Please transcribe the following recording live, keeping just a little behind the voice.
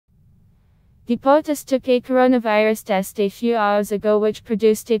The POTUS took a coronavirus test a few hours ago which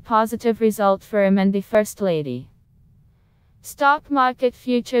produced a positive result for him and the First Lady. Stock market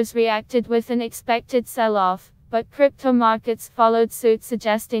futures reacted with an expected sell-off, but crypto markets followed suit,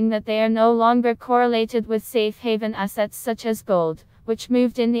 suggesting that they are no longer correlated with safe haven assets such as gold, which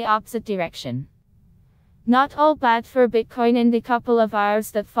moved in the opposite direction. Not all bad for Bitcoin. In the couple of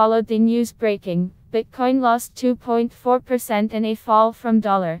hours that followed the news breaking, Bitcoin lost 2.4% in a fall from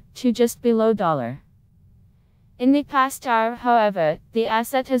 $1 to just below $1. In the past hour, however, the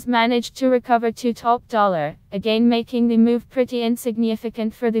asset has managed to recover to top $1, again making the move pretty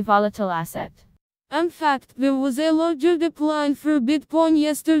insignificant for the volatile asset. In fact, there was a larger decline for Bitcoin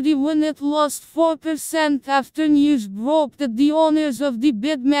yesterday when it lost 4% after news broke that the owners of the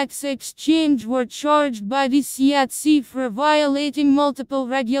BitMEX exchange were charged by the SEC for violating multiple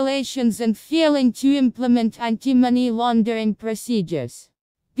regulations and failing to implement anti-money laundering procedures.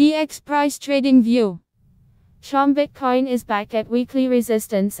 BX Price Trading View. Bitcoin is back at weekly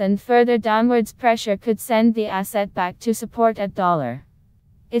resistance, and further downwards pressure could send the asset back to support at $1.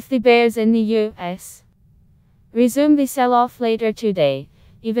 If the bears in the US resume the sell-off later today,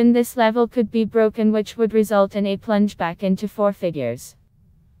 even this level could be broken, which would result in a plunge back into four figures.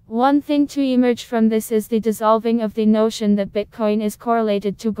 One thing to emerge from this is the dissolving of the notion that Bitcoin is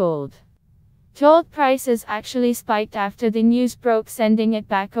correlated to gold. Gold prices actually spiked after the news broke, sending it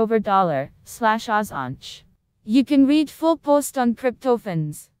back over $/Oz. You can read full post on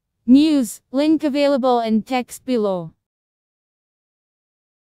CryptoFins News, link available in text below.